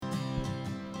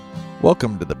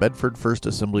Welcome to the Bedford First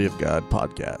Assembly of God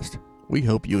podcast. We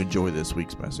hope you enjoy this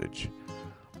week's message.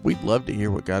 We'd love to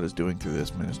hear what God is doing through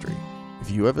this ministry.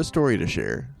 If you have a story to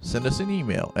share, send us an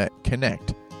email at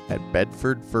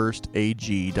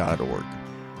connect@bedfordfirstag.org.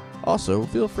 Also,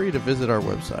 feel free to visit our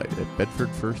website at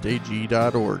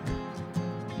bedfordfirstag.org.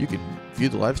 You can view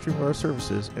the live stream of our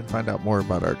services and find out more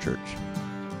about our church.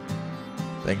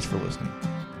 Thanks for listening.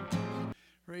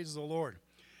 Praise the Lord.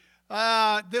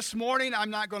 This morning, I'm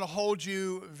not going to hold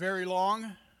you very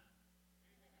long.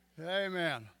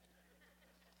 Amen.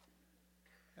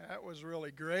 That was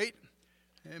really great.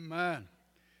 Amen.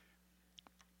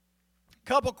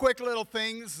 Couple quick little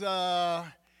things.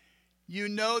 You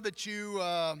know that you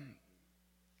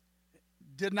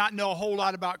did not know a whole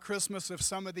lot about Christmas if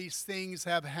some of these things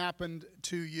have happened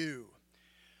to you.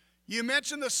 You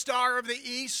mentioned the Star of the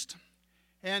East,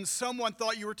 and someone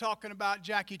thought you were talking about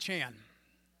Jackie Chan.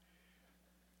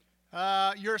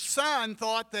 Your son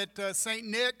thought that St.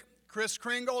 Nick, Kris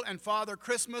Kringle, and Father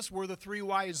Christmas were the three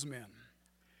wise men.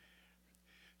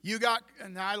 You got,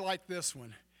 and I like this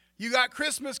one, you got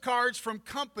Christmas cards from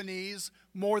companies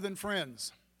more than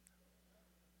friends.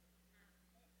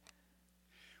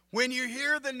 When you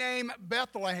hear the name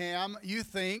Bethlehem, you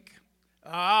think,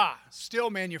 still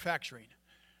manufacturing.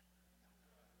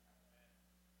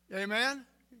 Amen?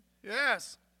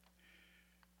 Yes.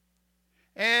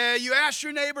 And you ask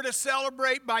your neighbor to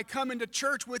celebrate by coming to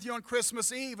church with you on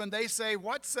Christmas Eve, and they say,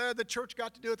 what's the church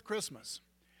got to do with Christmas?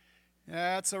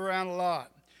 That's around a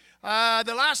lot.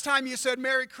 The last time you said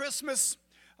Merry Christmas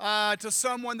to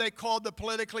someone, they called the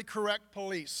politically correct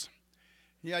police.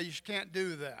 Yeah, you can't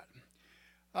do that.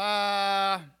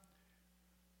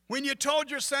 When you told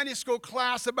your Sunday school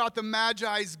class about the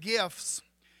Magi's gifts,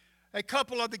 a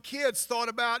couple of the kids thought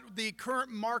about the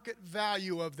current market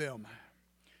value of them.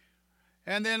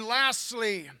 And then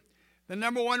lastly, the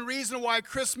number one reason why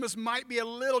Christmas might be a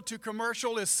little too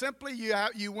commercial is simply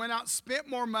you went out and spent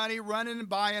more money running and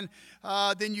buying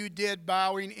than you did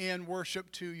bowing in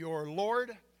worship to your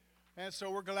Lord. And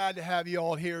so we're glad to have you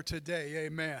all here today.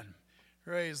 Amen.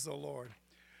 Praise the Lord.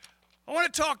 I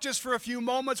want to talk just for a few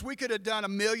moments. We could have done a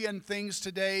million things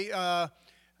today on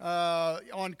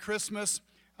Christmas.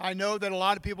 I know that a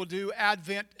lot of people do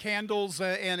Advent candles,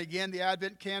 and again, the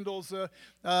Advent candles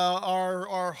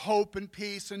are hope and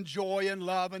peace and joy and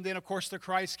love, and then, of course, the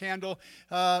Christ candle.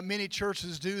 Many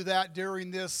churches do that during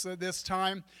this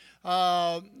time,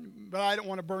 but I don't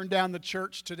want to burn down the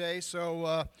church today,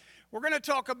 so we're going to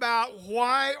talk about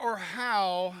why or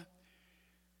how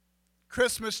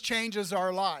Christmas changes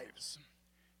our lives.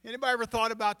 Anybody ever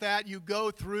thought about that? You go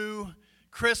through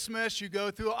Christmas, you go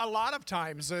through a lot of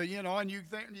times, and you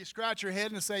scratch your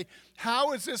head and say,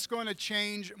 how is this going to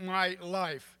change my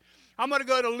life? I'm going to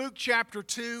go to Luke chapter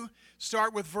 2,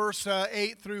 start with verse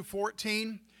 8 through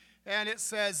 14, and it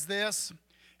says this,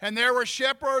 and there were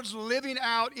shepherds living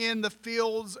out in the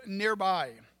fields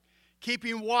nearby,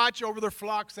 keeping watch over their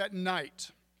flocks at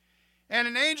night. And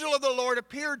an angel of the Lord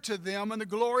appeared to them, and the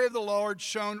glory of the Lord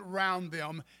shone round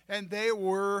them, and they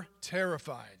were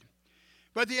terrified.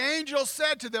 But the angel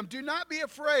said to them, do not be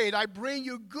afraid. I bring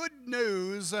you good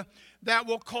news that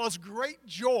will cause great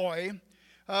joy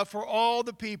for all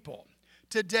the people.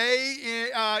 Today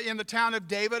in the town of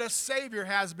David, a Savior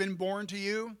has been born to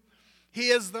you. He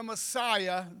is the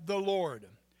Messiah, the Lord.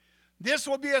 This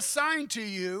will be a sign to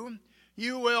you.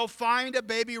 You will find a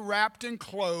baby wrapped in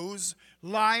clothes,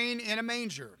 lying in a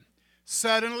manger.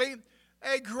 Suddenly,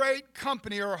 a great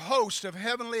company or host of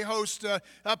heavenly hosts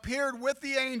appeared with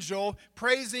the angel,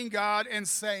 praising God and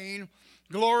saying,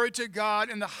 glory to God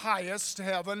in the highest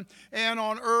heaven, and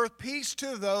on earth peace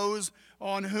to those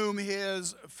on whom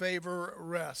his favor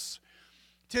rests.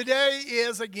 Today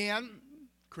is, again,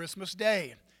 Christmas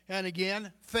Day. And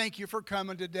again, thank you for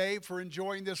coming today, for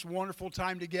enjoying this wonderful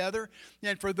time together.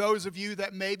 And for those of you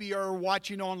that maybe are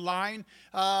watching online,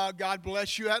 God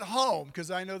bless you at home,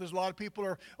 because I know there's a lot of people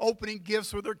are opening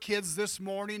gifts with their kids this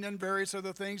morning and various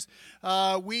other things.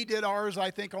 We did ours,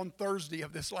 I think, on Thursday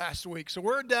of this last week. So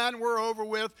we're done. We're over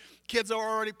with. Kids are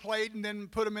already played and then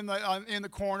put them in the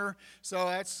corner. So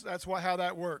that's how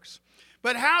that works.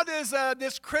 But how does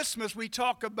this Christmas we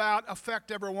talk about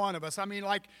affect every one of us? I mean,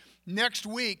 like next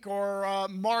week or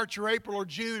March or April or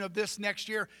June of this next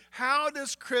year, how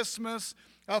does Christmas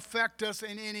affect us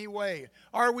in any way?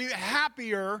 Are we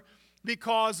happier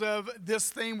because of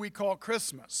this thing we call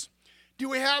Christmas? Do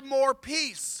we have more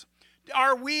peace?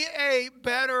 Are we a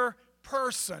better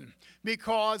person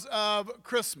because of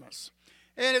Christmas?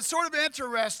 And it's sort of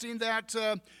interesting that,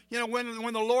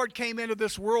 when the Lord came into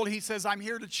this world, he says, I'm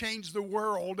here to change the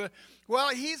world. Well,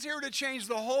 he's here to change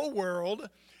the whole world,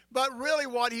 But really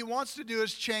what he wants to do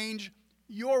is change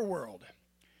your world.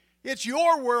 It's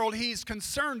your world he's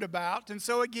concerned about. And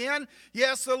so again,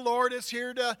 yes, the Lord is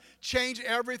here to change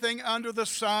everything under the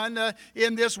sun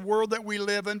in this world that we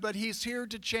live in, but he's here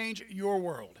to change your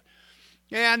world.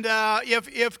 And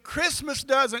if Christmas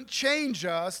doesn't change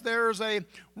us, there's a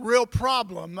real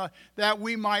problem that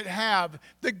we might have.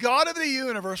 The God of the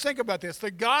universe, think about this, the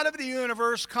God of the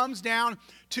universe comes down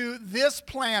to this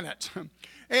planet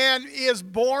and is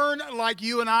born like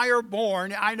you and I are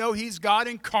born. I know he's God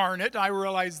incarnate. I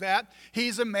realize that.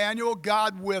 He's Emmanuel,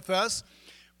 God with us.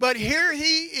 But here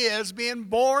he is being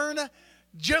born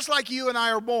just like you and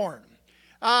I are born.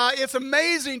 It's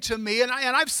amazing to me, and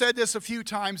I've said this a few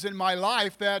times in my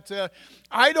life, that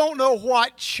I don't know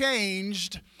what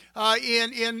changed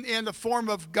in the form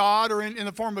of God or in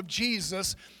the form of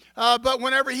Jesus. But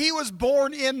whenever he was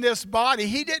born in this body,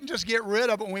 he didn't just get rid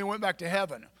of it when he went back to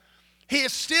heaven. He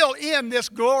is still in this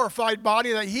glorified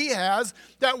body that he has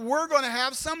that we're going to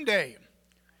have someday.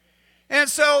 And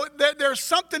so there's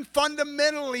something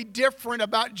fundamentally different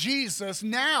about Jesus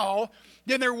now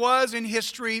than there was in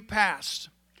history past.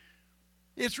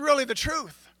 It's really the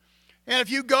truth. And if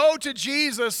you go to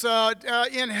Jesus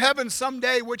in heaven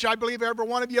someday, which I believe every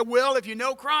one of you will if you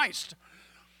know Christ,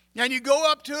 and you go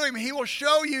up to him, he will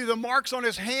show you the marks on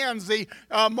his hands, the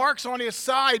marks on his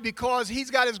side, because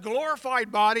he's got his glorified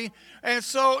body. And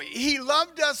so he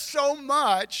loved us so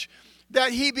much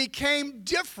that he became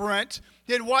different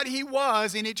than what he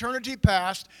was in eternity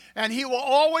past, and he will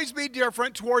always be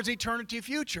different towards eternity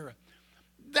future.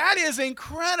 That is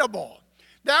incredible.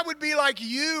 That would be like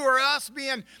you or us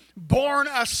being born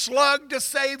a slug to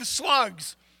save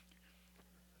slugs.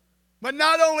 But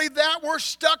not only that, we're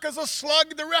stuck as a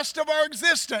slug the rest of our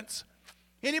existence.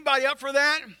 Anybody up for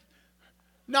that?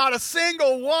 Not a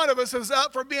single one of us is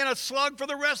up for being a slug for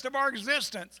the rest of our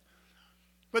existence.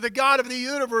 But the God of the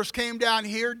universe came down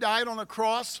here, died on the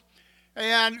cross,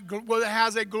 and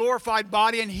has a glorified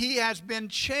body, and he has been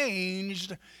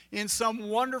changed in some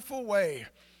wonderful way.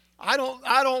 I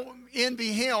don't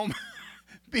envy him,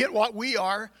 being what we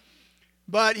are,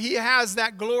 but he has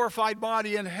that glorified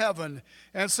body in heaven.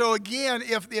 And so again,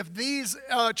 if these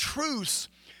truths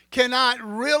cannot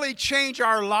really change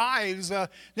our lives,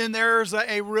 then there's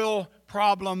a real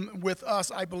problem with us,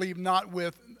 I believe, not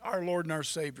with our Lord and our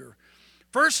Savior.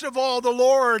 First of all, the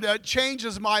Lord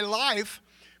changes my life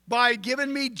by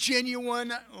giving me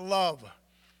genuine love.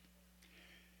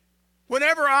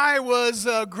 Whenever I was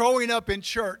growing up in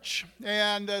church,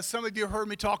 and some of you heard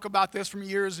me talk about this from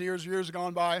years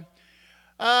gone by,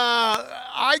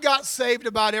 I got saved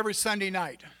about every Sunday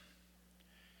night.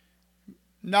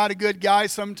 Not a good guy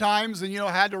sometimes, and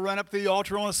had to run up to the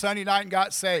altar on a Sunday night and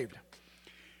got saved.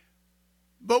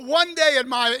 But one day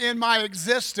in my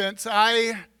existence,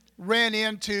 I ran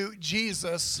into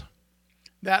Jesus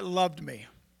that loved me.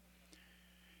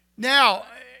 Now,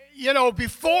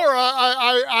 before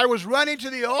I was running to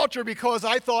the altar because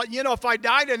I thought, if I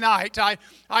die tonight,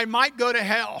 I might go to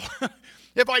hell.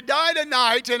 If I die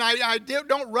tonight and I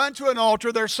don't run to an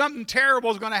altar, there's something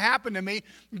terrible is going to happen to me.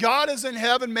 God is in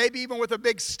heaven, maybe even with a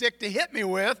big stick to hit me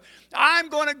with. I'm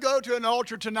going to go to an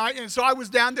altar tonight. And so I was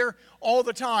down there all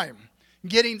the time,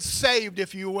 getting saved,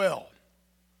 if you will.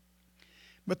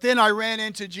 But then I ran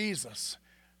into Jesus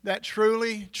that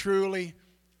truly, truly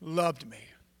loved me.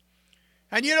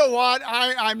 And you know what?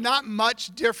 I'm not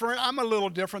much different. I'm a little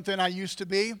different than I used to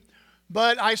be,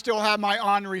 but I still have my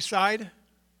ornery side.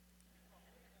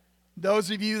 Those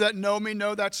of you that know me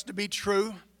know that's to be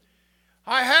true.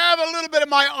 I have a little bit of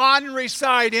my ornery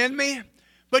side in me,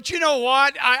 but you know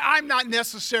what? I'm not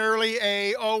necessarily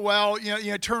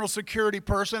eternal security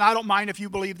person. I don't mind if you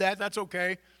believe that. That's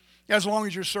okay, as long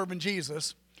as you're serving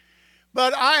Jesus.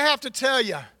 But I have to tell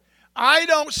you, I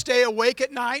don't stay awake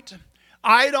at night.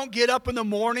 I don't get up in the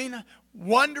morning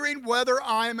wondering whether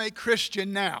I'm a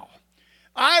Christian now.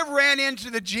 I ran into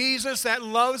the Jesus that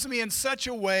loves me in such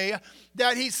a way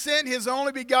that he sent his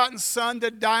only begotten Son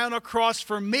to die on a cross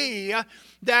for me,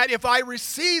 that if I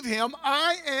receive him,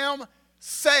 I am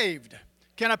saved.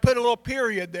 Can I put a little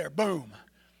period there? Boom.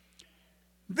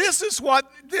 This is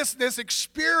what this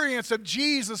experience of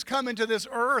Jesus coming to this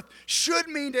earth should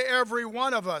mean to every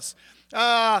one of us.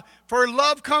 For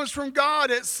love comes from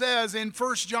God, it says in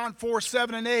 1 John 4,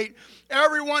 7 and 8.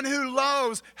 Everyone who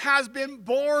loves has been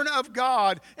born of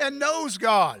God and knows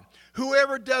God.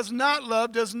 Whoever does not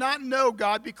love does not know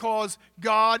God, because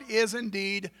God is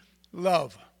indeed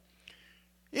love.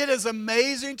 It is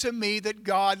amazing to me that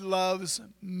God loves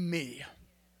me.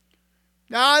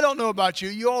 Now, I don't know about you.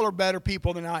 You all are better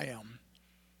people than I am.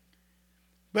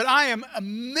 But I am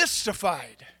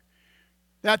mystified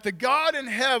that the God in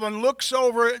heaven looks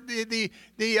over the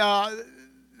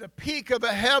peak of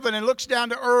a heaven and looks down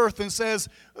to earth and says,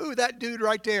 ooh, that dude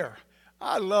right there,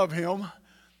 I love him.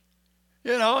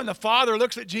 You know, and the Father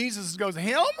looks at Jesus and goes,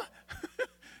 him?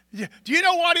 Do you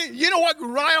know what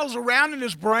rattles around in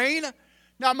his brain?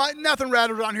 Now, nothing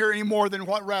rattles around here any more than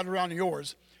what rattles around in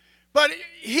yours. But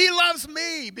he loves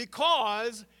me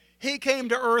because he came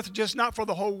to earth just not for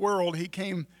the whole world. He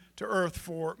came to earth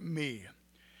for me.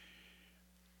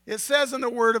 It says in the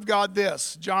Word of God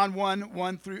this, John 1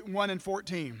 and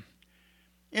 14.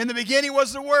 In the beginning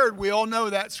was the Word. We all know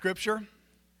that scripture.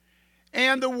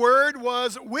 And the Word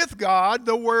was with God.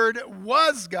 The Word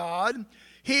was God.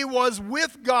 He was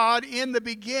with God in the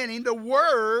beginning. The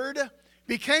Word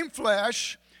became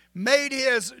flesh, made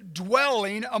his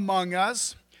dwelling among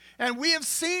us, and we have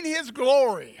seen his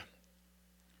glory.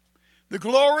 The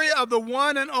glory of the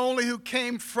one and only who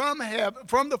came from heaven,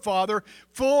 from the Father,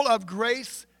 full of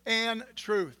grace and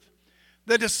truth.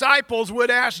 The disciples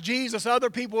would ask Jesus, other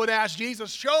people would ask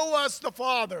Jesus, show us the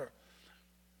Father.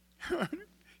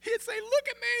 He'd say, look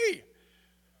at me.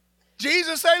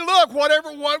 Jesus say, look,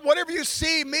 whatever you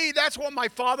see me, that's what my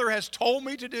Father has told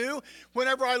me to do.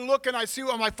 Whenever I look and I see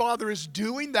what my Father is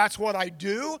doing, that's what I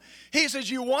do. He says,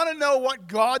 you want to know what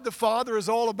God the Father is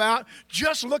all about?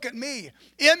 Just look at me.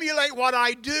 Emulate what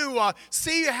I do.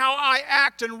 See how I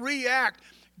act and react.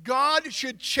 God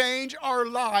should change our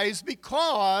lives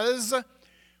because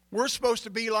we're supposed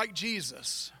to be like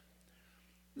Jesus.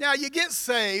 Now, you get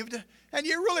saved, and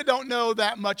you really don't know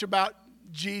that much about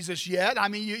Jesus yet. I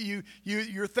mean,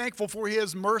 you're thankful for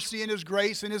his mercy and his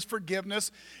grace and his forgiveness.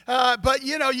 But,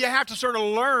 you have to sort of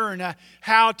learn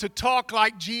how to talk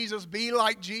like Jesus, be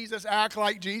like Jesus, act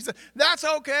like Jesus. That's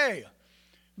okay.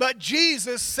 But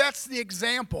Jesus sets the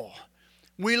example.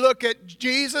 We look at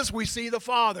Jesus, we see the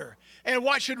Father. And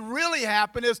what should really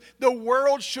happen is the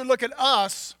world should look at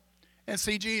us and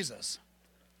see Jesus.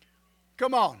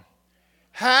 Come on.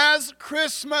 Has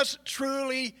Christmas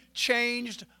truly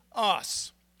changed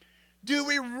us? Do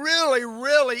we really,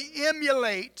 really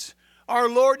emulate our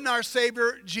Lord and our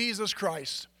Savior, Jesus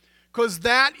Christ? Because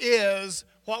that is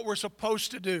what we're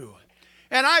supposed to do.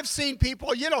 And I've seen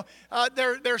people,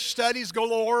 there's studies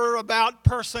galore about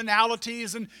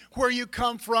personalities and where you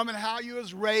come from and how you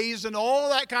was raised and all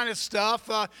that kind of stuff.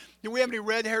 Do we have any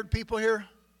red-haired people here?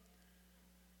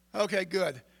 Okay,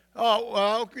 good. Oh,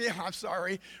 well, yeah, I'm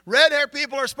sorry. Red-haired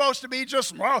people are supposed to be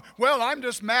just, well, I'm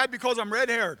just mad because I'm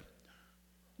red-haired.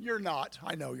 You're not.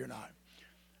 I know you're not.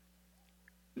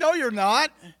 No, you're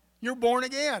not. You're born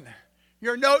again.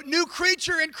 You're a new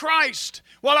creature in Christ.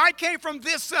 Well, I came from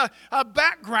this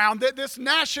background, this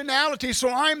nationality, so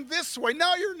I'm this way.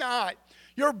 No, you're not.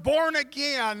 You're born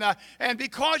again. And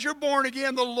because you're born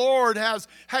again, the Lord has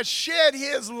shed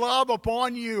his love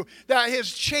upon you that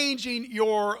is changing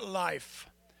your life.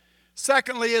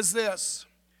 Secondly is this.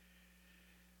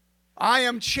 I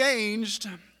am changed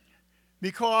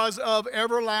because of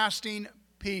everlasting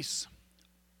peace.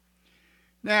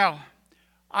 Now,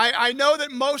 I know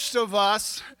that most of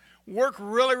us work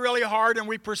really, really hard and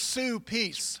we pursue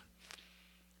peace.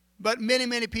 But many,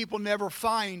 many people never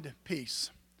find peace.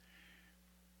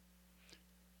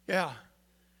 Yeah.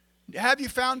 Have you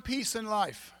found peace in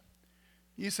life?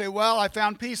 You say, well, I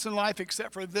found peace in life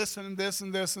except for this and this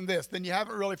and this and this. Then you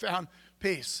haven't really found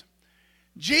peace.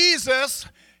 Jesus,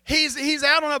 he's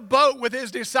out on a boat with his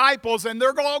disciples and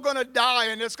they're all going to die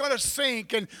and it's going to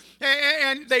sink. And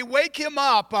they wake him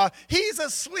up. He's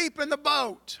asleep in the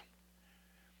boat.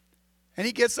 And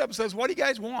he gets up and says, what do you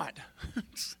guys want?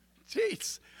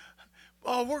 Jeez.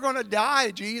 Oh, we're going to die,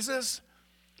 Jesus.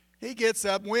 He gets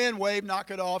up, wind, wave,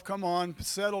 knock it off, come on,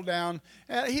 settle down.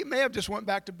 And he may have just went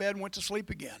back to bed and went to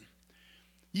sleep again.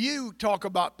 You talk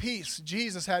about peace.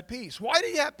 Jesus had peace. Why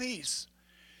did he have peace?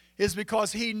 It's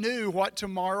because he knew what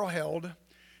tomorrow held.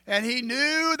 And he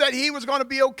knew that he was going to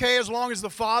be okay as long as the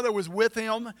Father was with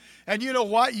him. And you know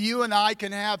what? You and I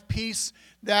can have peace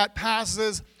that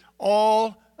passes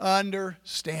all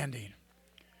understanding.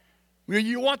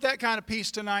 You want that kind of peace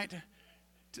tonight?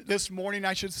 This morning,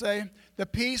 I should say. The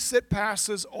peace that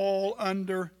passes all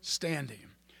understanding.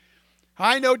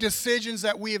 I know decisions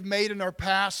that we have made in our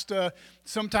past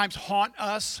sometimes haunt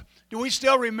us. Do we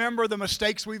still remember the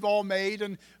mistakes we've all made?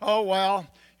 And, well,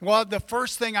 the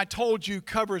first thing I told you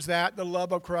covers that, the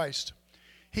love of Christ.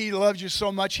 He loves you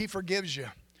so much, he forgives you.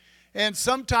 And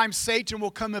sometimes Satan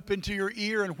will come up into your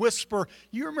ear and whisper,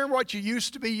 you remember what you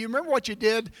used to be? You remember what you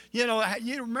did? You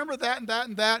remember that and that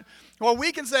and that? Well,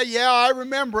 we can say, yeah, I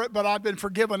remember it, but I've been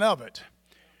forgiven of it.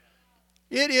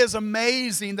 It is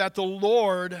amazing that the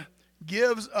Lord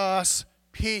gives us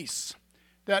peace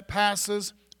that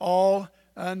passes all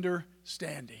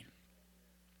understanding.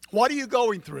 What are you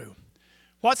going through?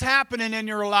 What's happening in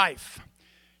your life?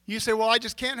 You say, well, I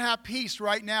just can't have peace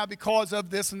right now because of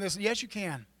this and this. Yes, you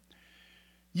can.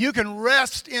 You can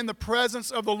rest in the presence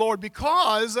of the Lord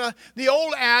because the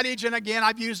old adage, and again,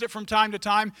 I've used it from time to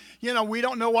time, we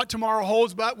don't know what tomorrow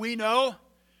holds, but we know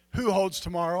who holds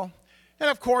tomorrow. And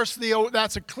of course,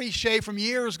 that's a cliche from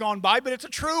years gone by, but it's a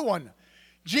true one.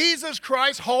 Jesus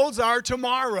Christ holds our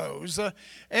tomorrows,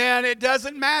 and it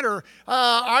doesn't matter.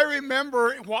 I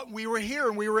remember what we were here,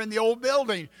 and we were in the old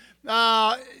building.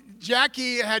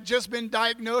 Jackie had just been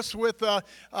diagnosed with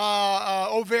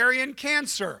ovarian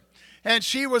cancer. And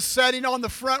she was sitting on the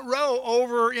front row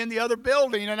over in the other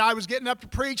building, and I was getting up to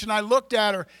preach, and I looked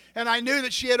at her, and I knew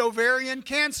that she had ovarian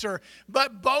cancer.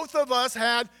 But both of us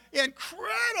had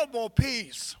incredible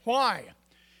peace. Why?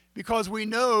 Because we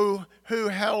know who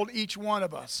held each one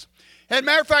of us. And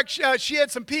matter of fact, she had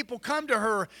some people come to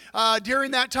her during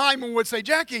that time and would say,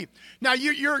 Jackie, now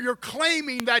you're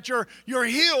claiming that you're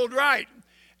healed, right?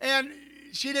 And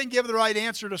she didn't give the right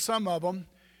answer to some of them.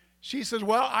 She says,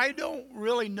 well, I don't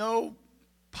really know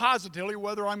positively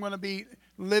whether I'm going to be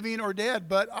living or dead,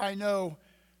 but I know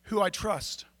who I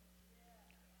trust.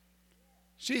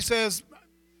 She says,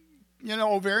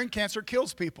 ovarian cancer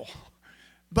kills people.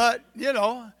 But,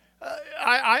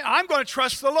 I'm going to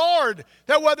trust the Lord,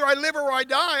 that whether I live or I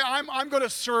die, I'm going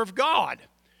to serve God.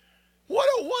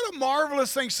 What a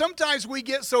marvelous thing. Sometimes we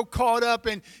get so caught up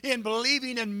in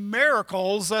believing in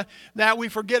miracles that we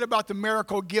forget about the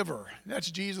miracle giver. That's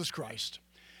Jesus Christ.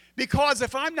 Because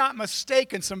if I'm not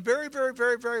mistaken, some very, very,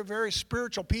 very, very, very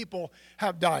spiritual people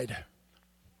have died.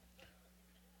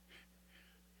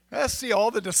 Let's see,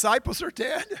 all the disciples are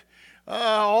dead.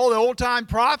 All the old-time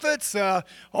prophets,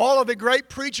 all of the great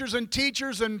preachers and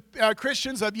teachers and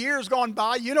Christians of years gone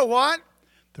by, you know what?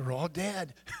 They're all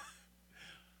dead.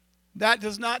 That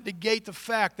does not negate the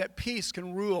fact that peace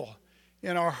can rule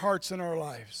in our hearts and our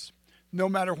lives, no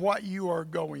matter what you are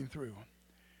going through.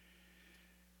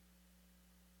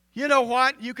 You know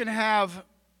what? You can have,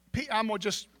 I'm going to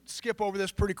just skip over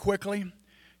this pretty quickly.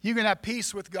 You can have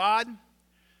peace with God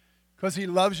because He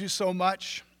loves you so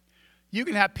much. You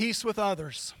can have peace with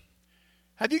others.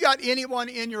 Have you got anyone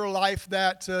in your life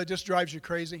that just drives you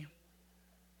crazy?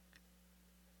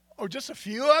 Oh, just a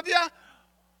few of you?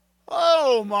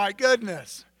 Oh, my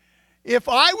goodness. If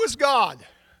I was God,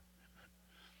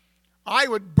 I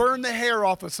would burn the hair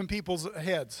off of some people's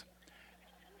heads.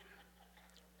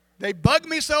 They bug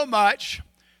me so much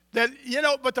that,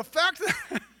 but the fact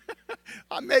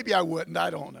that, maybe I wouldn't, I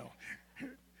don't know.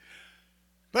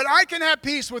 But I can have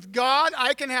peace with God,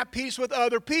 I can have peace with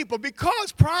other people,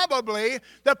 because probably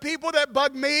the people that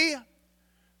bug me,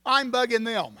 I'm bugging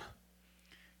them.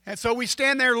 And so we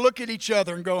stand there and look at each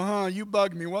other and go, you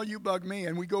bug me. Well, you bug me.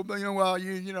 And we go, well,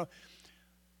 you know.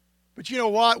 But you know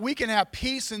what? We can have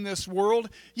peace in this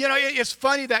world. It's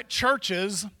funny that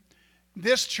churches,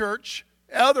 this church,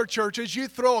 other churches, you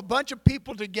throw a bunch of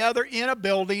people together in a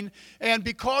building, and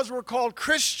because we're called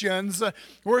Christians,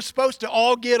 we're supposed to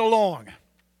all get along.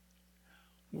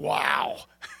 Wow.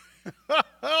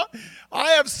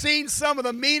 I have seen some of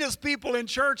the meanest people in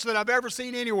church that I've ever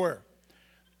seen anywhere.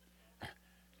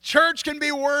 Church can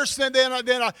be worse than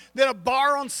a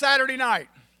bar on Saturday night.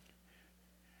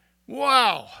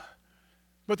 Wow.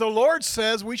 But the Lord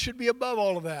says we should be above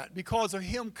all of that. Because of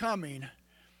Him coming,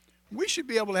 we should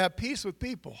be able to have peace with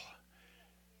people.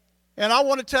 And I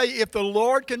want to tell you, if the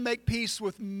Lord can make peace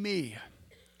with me,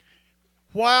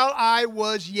 while I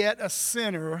was yet a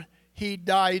sinner, He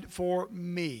died for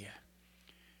me.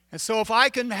 And so if I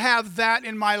can have that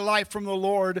in my life from the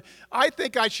Lord, I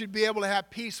think I should be able to have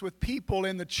peace with people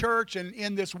in the church and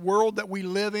in this world that we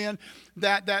live in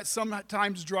that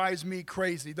sometimes drives me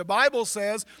crazy. The Bible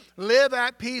says, live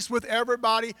at peace with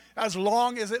everybody as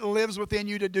long as it lives within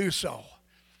you to do so.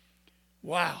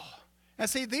 Wow. And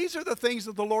see, these are the things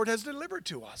that the Lord has delivered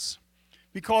to us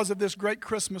because of this great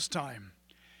Christmas time.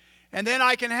 And then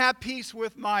I can have peace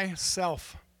with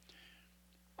myself.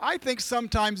 I think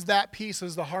sometimes that peace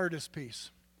is the hardest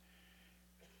peace.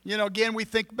 Again, we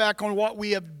think back on what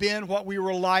we have been, what we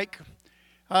were like.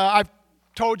 I've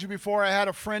told you before, I had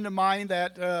a friend of mine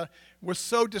that was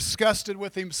so disgusted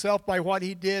with himself by what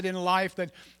he did in life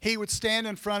that he would stand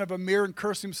in front of a mirror and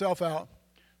curse himself out.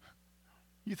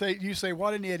 You say,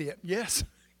 what an idiot. Yes.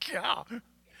 Yeah.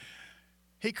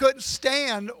 He couldn't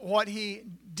stand what he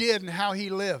did and how he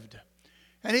lived.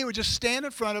 And he would just stand in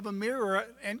front of a mirror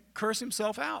and curse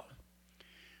himself out.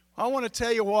 I want to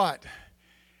tell you what.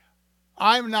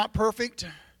 I'm not perfect,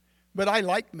 but I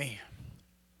like me.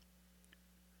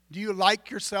 Do you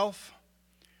like yourself?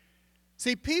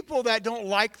 See, people that don't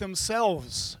like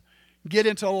themselves get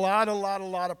into a lot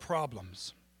of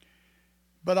problems.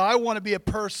 But I want to be a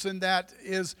person that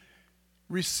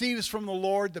receives from the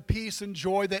Lord the peace and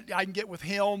joy that I can get with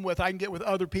Him, I can get with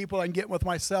other people, I can get with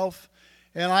myself.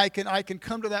 And I can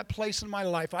come to that place in my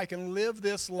life. I can live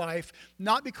this life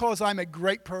not because I'm a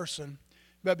great person,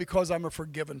 but because I'm a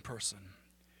forgiven person.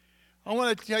 I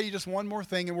want to tell you just one more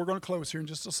thing, and we're going to close here in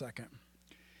just a second.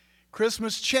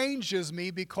 Christmas changes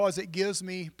me because it gives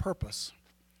me purpose.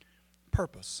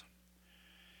 Purpose.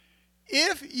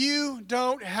 If you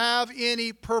don't have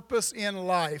any purpose in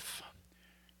life,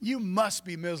 you must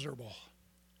be miserable.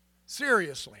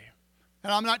 Seriously.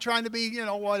 And I'm not trying to be,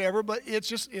 whatever, but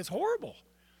it's horrible.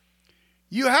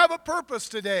 You have a purpose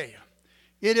today.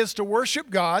 It is to worship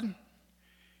God.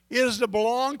 It is to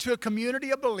belong to a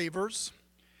community of believers.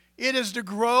 It is to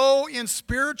grow in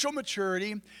spiritual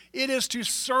maturity. It is to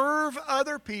serve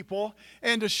other people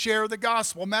and to share the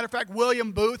gospel. Matter of fact,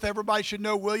 William Booth, everybody should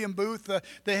know William Booth,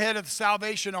 the head of the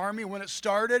Salvation Army when it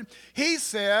started. He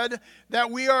said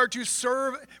that we are to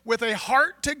serve with a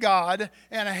heart to God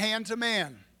and a hand to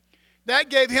man. That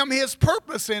gave him his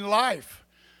purpose in life.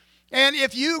 And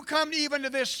if you come even to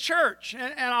this church,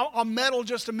 and I'll meddle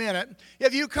just a minute,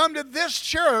 if you come to this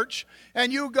church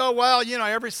and you go, well,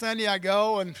 every Sunday I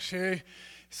go and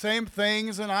same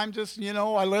things, and I'm just,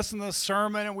 I listen to the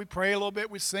sermon and we pray a little bit,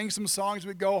 we sing some songs,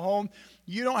 we go home,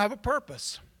 you don't have a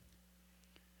purpose.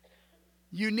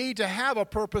 You need to have a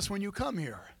purpose when you come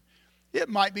here. It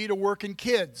might be to work in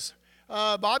kids.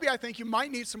 Bobby, I think you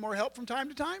might need some more help from time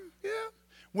to time. Yeah.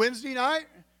 Wednesday night,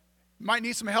 might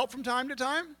need some help from time to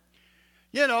time.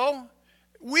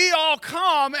 We all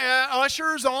come,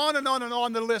 ushers on and on and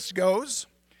on the list goes.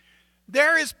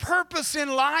 There is purpose in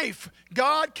life.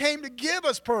 God came to give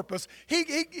us purpose.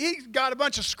 He got a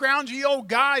bunch of scroungy old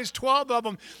guys, 12 of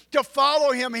them, to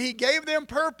follow Him. He gave them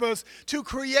purpose to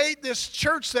create this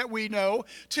church that we know,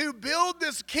 to build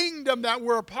this kingdom that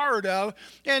we're a part of,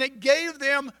 and it gave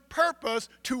them purpose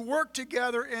to work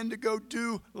together and to go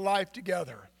do life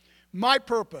together. My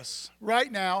purpose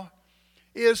right now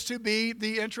is to be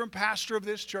the interim pastor of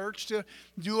this church, to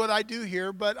do what I do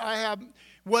here. But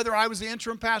whether I was the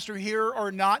interim pastor here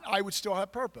or not, I would still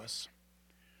have purpose.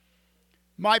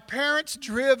 My parents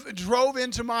drove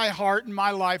into my heart and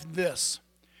my life this: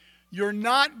 you're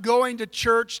not going to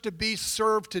church to be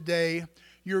served today.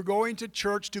 You're going to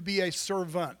church to be a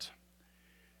servant.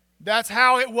 That's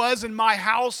how it was in my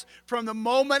house from the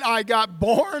moment I got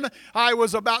born. I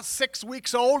was about 6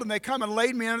 weeks old, and they come and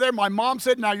laid me in there. My mom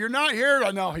said, "Now you're not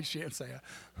here." No, she didn't say it.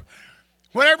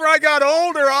 Whenever I got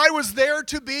older, I was there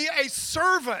to be a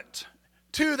servant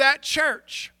to that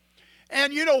church.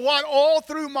 And you know what? All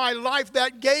through my life,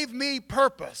 that gave me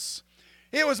purpose.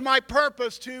 It was my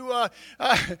purpose to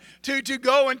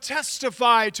go and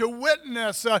testify, to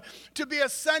witness, to be a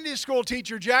Sunday school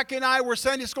teacher. Jackie and I were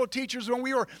Sunday school teachers when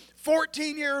we were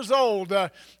 14 years old.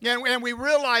 And we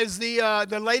realized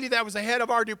the lady that was the head of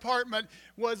our department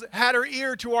had her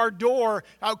ear to our door.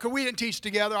 Because we didn't teach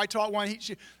together. I taught one.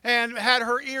 And had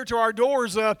her ear to our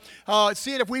doors,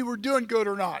 seeing if we were doing good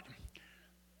or not.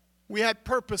 We had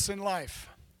purpose in life.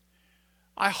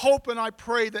 I hope and I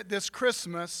pray that this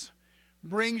Christmas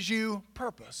brings you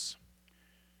purpose.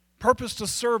 Purpose to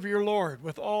serve your Lord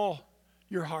with all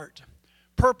your heart.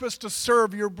 Purpose to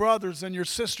serve your brothers and your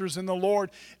sisters in the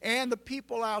Lord and the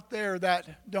people out there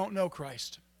that don't know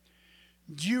Christ.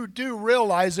 You do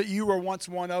realize that you were once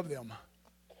one of them.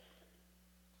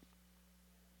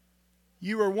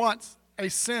 You were once a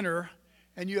sinner,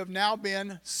 and you have now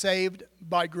been saved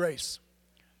by grace.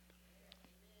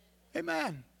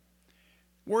 Amen.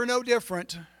 We're no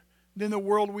different than the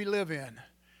world we live in.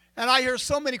 And I hear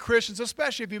so many Christians,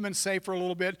 especially if you've been saved for a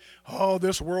little bit, "Oh,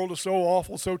 this world is so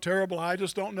awful, so terrible. I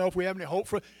just don't know if we have any hope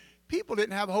for it." People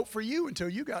didn't have hope for you until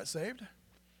you got saved.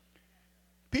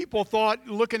 People thought,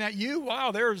 looking at you,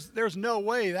 "Wow, there's no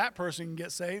way that person can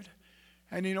get saved."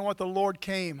 And you know what? The Lord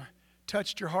came,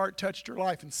 touched your heart, touched your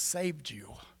life, and saved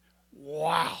you.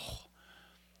 Wow.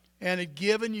 And had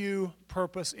given you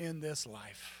purpose in this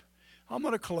life. I'm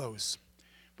going to close.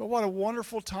 But what a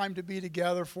wonderful time to be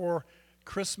together for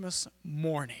Christmas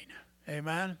morning.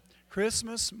 Amen?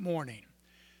 Christmas morning.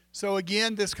 So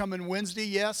again, this coming Wednesday,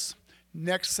 yes.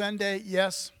 Next Sunday,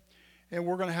 yes. And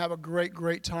we're going to have a great,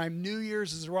 great time. New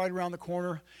Year's is right around the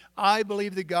corner. I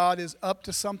believe that God is up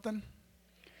to something.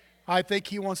 I think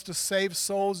He wants to save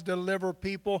souls, deliver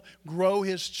people, grow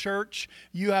His church.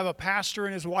 You have a pastor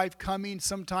and his wife coming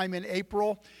sometime in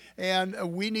April, and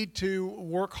we need to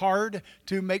work hard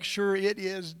to make sure it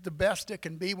is the best it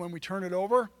can be when we turn it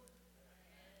over.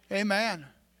 Amen.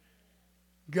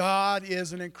 God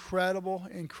is an incredible,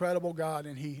 incredible God,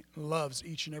 and He loves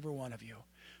each and every one of you.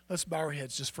 Let's bow our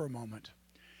heads just for a moment.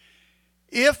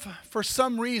 If for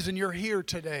some reason you're here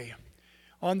today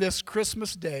on this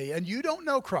Christmas day and you don't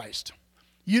know Christ,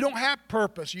 you don't have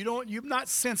purpose, you've not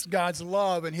sensed God's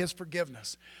love and His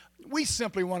forgiveness, we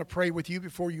simply want to pray with you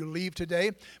before you leave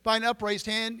today. By an upraised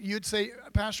hand, you'd say,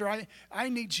 Pastor, I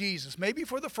need Jesus, maybe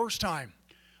for the first time,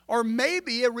 or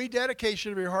maybe a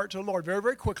rededication of your heart to the Lord. Very,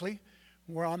 very quickly,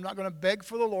 where I'm not going to beg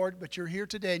for the Lord, but you're here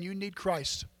today and you need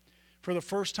Christ for the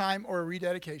first time or a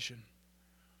rededication.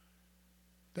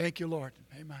 Thank you, Lord.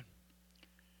 Amen.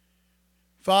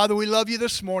 Father, we love you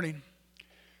this morning.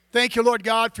 Thank you, Lord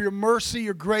God, for your mercy,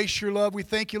 your grace, your love. We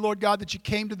thank you, Lord God, that you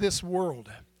came to this world.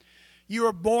 You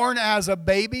were born as a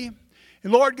baby,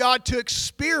 and Lord God, to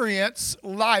experience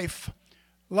life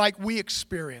like we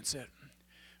experience it.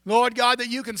 Lord God, that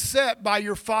you can sit by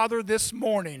your Father this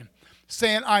morning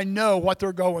saying, I know what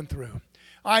they're going through.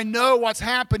 I know what's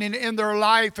happening in their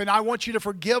life, and I want you to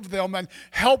forgive them and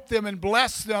help them and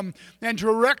bless them and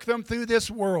direct them through this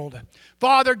world.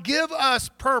 Father, give us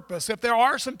purpose. If there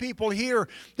are some people here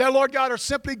that, Lord God, are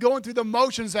simply going through the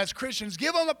motions as Christians,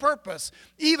 give them a purpose,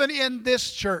 even in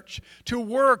this church, to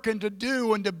work and to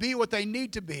do and to be what they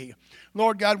need to be.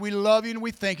 Lord God, we love you and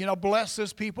we thank you. Now bless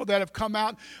those people that have come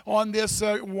out on this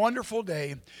wonderful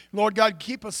day. Lord God,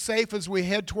 keep us safe as we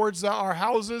head towards our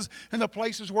houses and the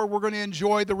places where we're going to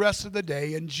enjoy the rest of the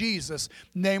day. In Jesus'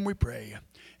 name we pray.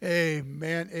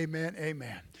 Amen, amen,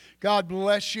 amen. God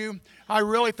bless you. I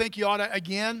really think you ought to,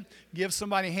 again, give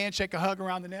somebody a handshake, a hug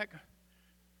around the neck.